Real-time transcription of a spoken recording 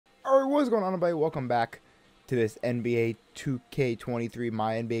Alright, what's going on, everybody? Welcome back to this NBA 2K23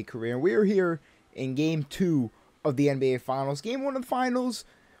 MyNBA career. We are here in Game 2 of the NBA Finals. Game 1 of the Finals,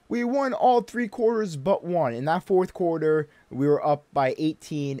 we won all 3 quarters but one. In that fourth quarter, we were up by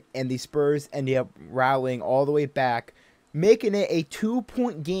 18, and the Spurs ended up rallying all the way back, making it a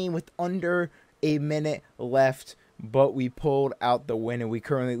 2-point game with under a minute left. But we pulled out the win, and we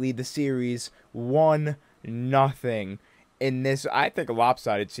currently lead the series 1-0. In this, I think, a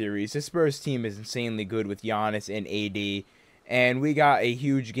lopsided series. This Spurs team is insanely good with Giannis and AD. And we got a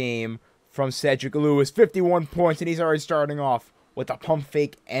huge game from Cedric Lewis. 51 points, and he's already starting off with a pump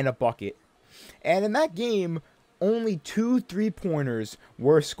fake and a bucket. And in that game, only 2 3-pointers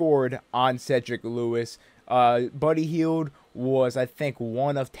were scored on Cedric Lewis. Buddy Hield was, I think,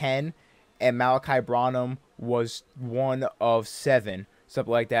 1 of 10. And Malachi Branham was 1 of 7.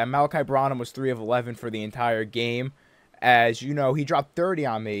 Something like that. Malachi Branham was 3 of 11 for the entire game. As you know, he dropped 30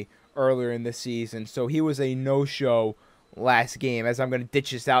 on me earlier in the season, so he was a no-show last game. As I'm going to ditch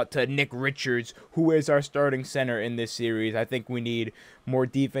this out to Nick Richards, who is our starting center in this series. I think we need more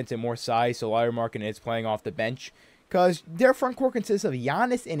defense and more size, so Larry Markkinen is playing off the bench, because their front court consists of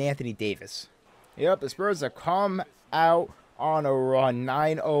Giannis and Anthony Davis. Yep, the Spurs have come out on a run,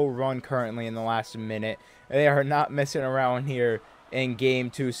 9-0 run currently in the last minute. They are not messing around here in Game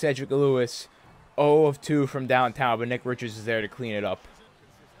 2. Cedric Lewis, 0 of 2 from downtown, but Nick Richards is there to clean it up.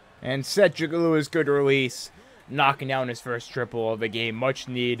 And Cedric Lewis, good release, knocking down his first triple of the game, much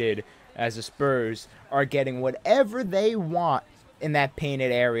needed, as the Spurs are getting whatever they want in that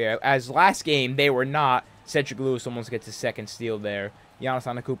painted area. As last game, they were not. Cedric Lewis almost gets his second steal there. Giannis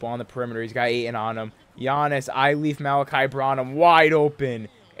Antetokounmpo on the perimeter. He's got Ayton on him. Giannis, I leave Malachi Branham wide open.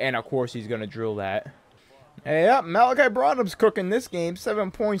 And, of course, he's going to drill that. Hey, yep, Malachi Branham's cooking this game. 7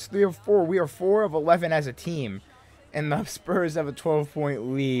 points, 3 of 4. We are 4 of 11 as a team. And the Spurs have a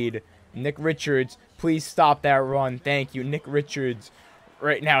 12-point lead. Nick Richards, please stop that run. Thank you. Nick Richards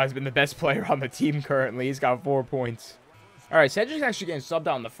right now has been the best player on the team currently. He's got 4 points. All right, Cedric's actually getting subbed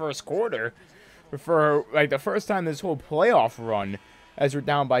out in the first quarter for, like, the first time this whole playoff run, as we're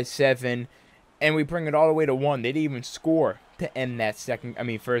down by 7. And we bring it all the way to 1. They didn't even score to end that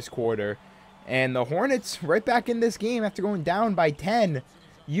first quarter. And the Hornets right back in this game after going down by 10.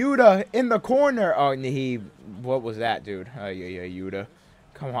 Yuta in the corner. Oh, what was that, dude? Oh, yeah, Yuta.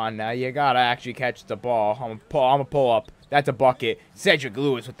 Come on now. You got to actually catch the ball. I'm going to pull up. That's a bucket. Cedric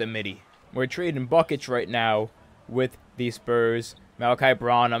Lewis with the midi. We're trading buckets right now with the Spurs. Malachi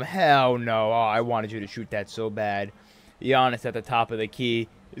Branham. Hell no. Oh, I wanted you to shoot that so bad. Giannis at the top of the key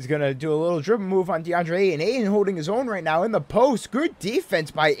is going to do a little dribble move on DeAndre Ayton. Ayton holding his own right now in the post. Good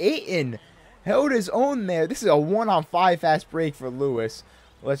defense by Ayton. Held his own there. This is a 1-on-5 fast break for Lewis.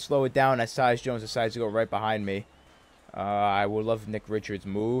 Let's slow it down as Tyus Jones decides to go right behind me. I would love if Nick Richards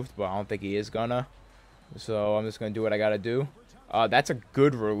moved, but I don't think he is gonna. So I'm just gonna do what I gotta do. That's a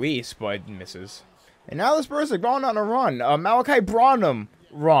good release, but misses. And now the Spurs are going on a run. Malachi Branham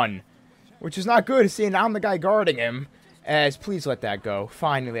run, which is not good. Seeing I'm the guy guarding him. As please let that go.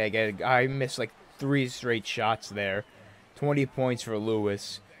 Finally, I missed like 3 straight shots there. 20 points for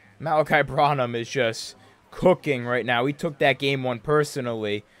Lewis. Malachi Branham is just cooking right now. He took that game 1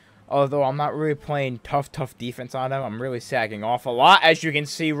 personally. Although I'm not really playing tough defense on him. I'm really sagging off a lot, as you can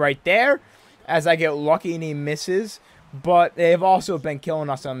see right there. As I get lucky and he misses. But they've also been killing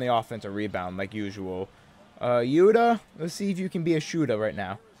us on the offensive rebound, like usual. Yuta, let's see if you can be a shooter right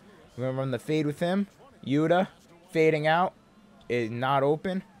now. We're going to run the fade with him. Yuta, fading out. Is not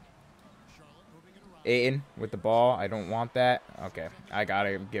open. Ayton with the ball. I don't want that. Okay, I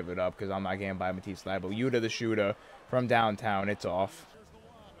gotta give it up because I'm not getting by Matisse Thybulle. Yuta the shooter from downtown. It's off.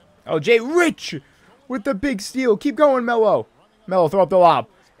 Oh, Jay Rich with the big steal. Keep going, Melo. Melo, throw up the lob.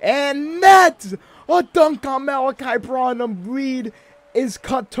 And that's a dunk on Malachi Branham. Lead is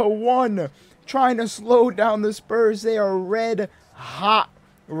cut to 1. Trying to slow down the Spurs. They are red hot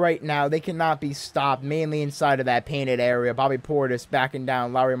right now. They cannot be stopped, mainly inside of that painted area. Bobby Portis backing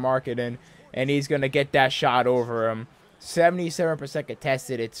down Larry Markkinen. And he's going to get that shot over him. 77%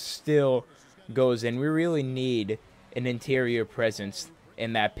 contested. It still goes in. We really need an interior presence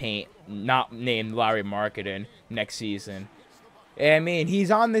in that paint, not named Larry Markkinen, next season. I mean, he's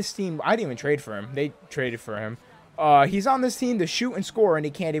on this team. I didn't even trade for him. They traded for him. He's on this team to shoot and score, and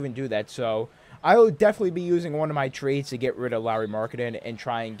he can't even do that. So I will definitely be using one of my trades to get rid of Larry Markkinen and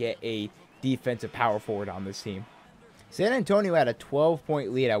try and get a defensive power forward on this team. San Antonio had a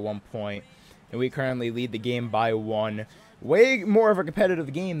 12-point lead at one point. And we currently lead the game by 1. Way more of a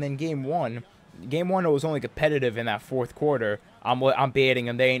competitive game than Game 1. Game 1 was only competitive in that fourth quarter. I'm baiting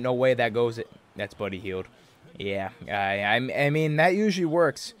him. There ain't no way that goes. That's Buddy Hield. Yeah, I mean, that usually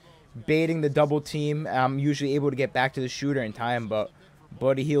works baiting the double team. I'm usually able to get back to the shooter in time, but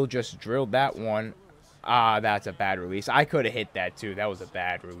Buddy Hield just drilled that one. Ah, that's a bad release. I could have hit that too. That was a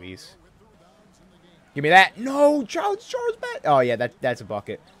bad release. Give me that. No, Charles back. Oh, yeah, that's a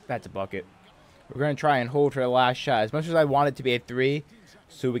bucket. That's a bucket. We're going to try and hold for the last shot. As much as I want it to be a 3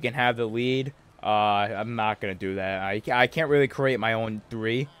 so we can have the lead, I'm not going to do that. I can't really create my own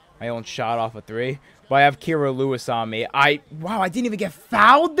 3, my own shot off a 3. But I have Kira Lewis on me. Wow, I didn't even get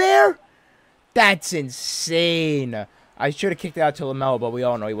fouled there? That's insane. I should have kicked it out to LaMelo, but we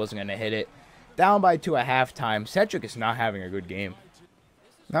all know he wasn't going to hit it. Down by 2 at halftime. Cedric is not having a good game.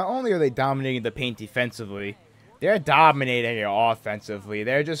 Not only are they dominating the paint defensively, they're dominating it offensively.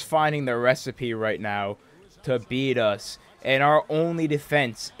 They're just finding the recipe right now to beat us. And our only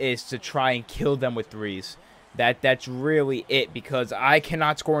defense is to try and kill them with 3s. That's really it, because I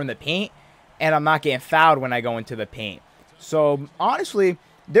cannot score in the paint, and I'm not getting fouled when I go into the paint. So, honestly,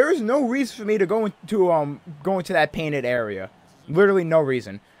 there is no reason for me to go into that painted area. Literally no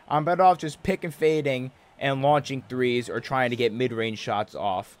reason. I'm better off just pick and fading and launching 3s or trying to get mid-range shots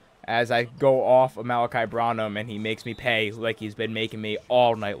off as I go off of Malachi Branham and he makes me pay like he's been making me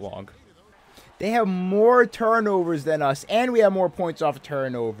all night long. They have more turnovers than us, and we have more points off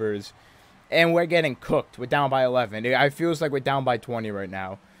turnovers, and we're getting cooked. We're down by 11. It feels like we're down by 20 right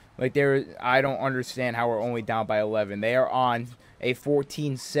now. Like, I don't understand how we're only down by 11. They are on a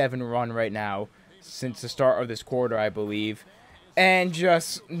 14-7 run right now since the start of this quarter, I believe. And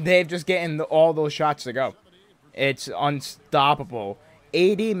they've just getting all those shots to go. It's unstoppable.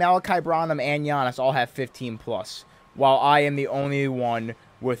 AD, Malachi Branham, and Giannis all have 15+, while I am the only one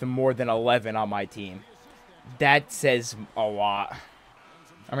with more than 11 on my team. That says a lot.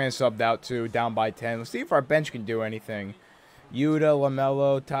 I'm going to sub out too, down by 10. Let's see if our bench can do anything. Yuta,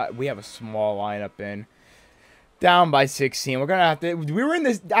 LaMelo, we have a small lineup in. Down by 16. We're going to have to... We were in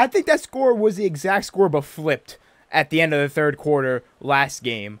this... I think that score was the exact score, but flipped at the end of the third quarter last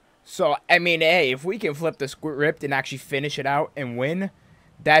game. So, I mean, hey, if we can flip the script and actually finish it out and win,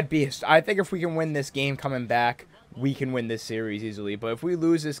 that'd be... I think if we can win this game coming back, we can win this series easily. But if we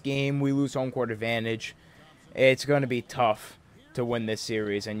lose this game, we lose home court advantage, it's going to be tough to win this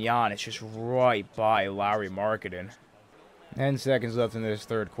series. And Giannis just right by Larry Marketing. 10 seconds left in this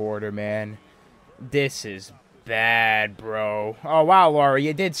third quarter, man. This is bad, bro. Oh, wow, Laurie,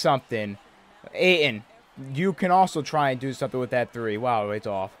 you did something. Ayton, you can also try and do something with that 3. Wow, it's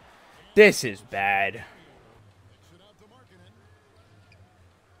off. This is bad.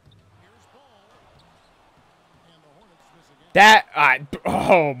 That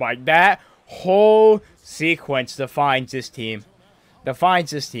whole sequence defines this team.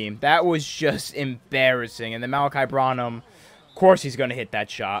 That was just embarrassing. And then Malachi Branham, of course he's going to hit that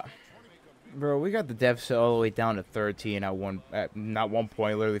shot. Bro, we got the deficit all the way down to 13 not one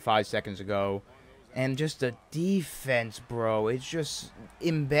point, literally 5 seconds ago. And just the defense, bro, it's just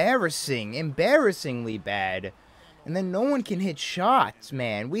embarrassingly bad. And then no one can hit shots,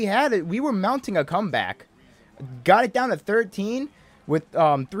 man. We were mounting a comeback. Got it down to 13 with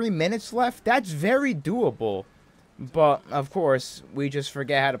 3 minutes left. That's very doable. But, of course, we just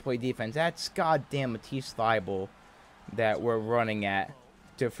forget how to play defense. That's goddamn Matisse Thybulle that we're running at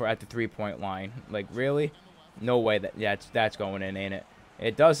the 3-point line. Like, really? No way that's going in, ain't it?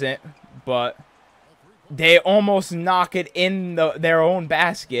 It doesn't, but they almost knock it in their own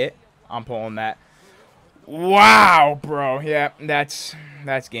basket. I'm pulling that. Wow, bro. Yeah, that's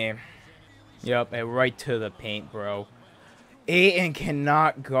game. Yep, and right to the paint, bro. Ayton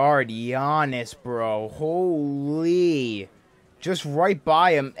cannot guard Giannis, bro. Holy. Just right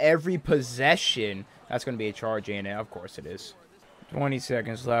by him every possession. That's going to be a charge, ain't it? Of course it is. 20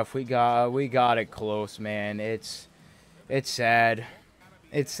 seconds left. We got it close, man. It's sad.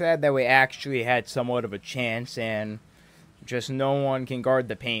 It's sad that we actually had somewhat of a chance, and just no one can guard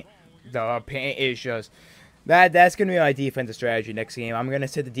the paint. The paint is just... That's going to be my defensive strategy next game. I'm going to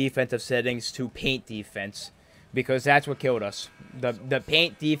set the defensive settings to paint defense, because that's what killed us. The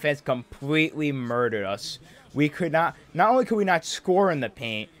paint defense completely murdered us. We could not only could we not score in the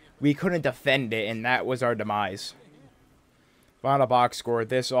paint, we couldn't defend it, and that was our demise. Final box score.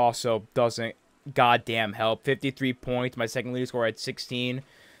 This also doesn't goddamn help. 53 points. My second leading score had 16,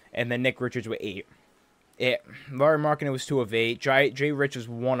 and then Nick Richards with 8. Larry Marketing was 2 of 8. Jay Rich was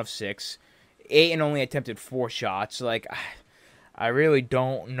 1 of 6. Ayton only attempted 4 shots. Like, I really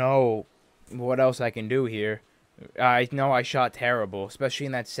don't know what else I can do here. I know I shot terrible, especially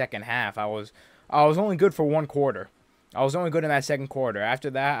in that second half. I was only good for 1 quarter. I was only good in that second quarter. After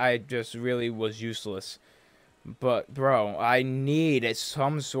that, I just really was useless. But, bro, I need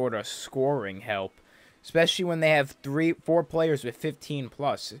some sort of scoring help. especially when they have 4 players with 15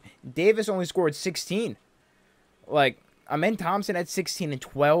 plus. Davis only scored 16. Like, Amen Thompson had 16 and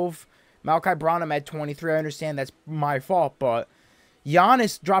 12. Malachi Branham had 23. I understand that's my fault, but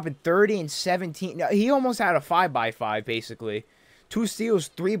Giannis dropping 30 and 17. He almost had a 5x5, basically. 2 steals,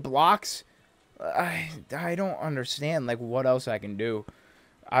 3 blocks. I don't understand, like, what else I can do.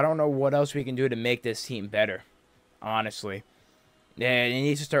 I don't know what else we can do to make this team better, honestly. Yeah, he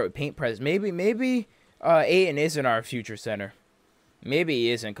needs to start with paint presence. Maybe Ayton isn't our future center. Maybe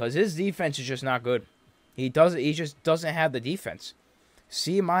he isn't, because his defense is just not good. He just doesn't have the defense.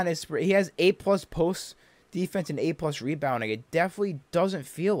 C-. He has A+ post defense and A+ rebounding. It definitely doesn't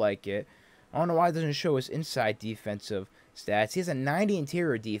feel like it. I don't know why it doesn't show his inside defensive stats. He has a 90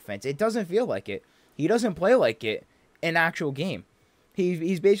 interior defense. It doesn't feel like it. He doesn't play like it in actual game.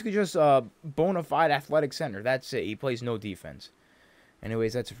 He's basically just a bona fide athletic center. That's it. He plays no defense.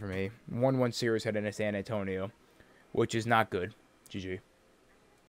 Anyways, that's it for me. 1-1 series heading to San Antonio, which is not good. GG.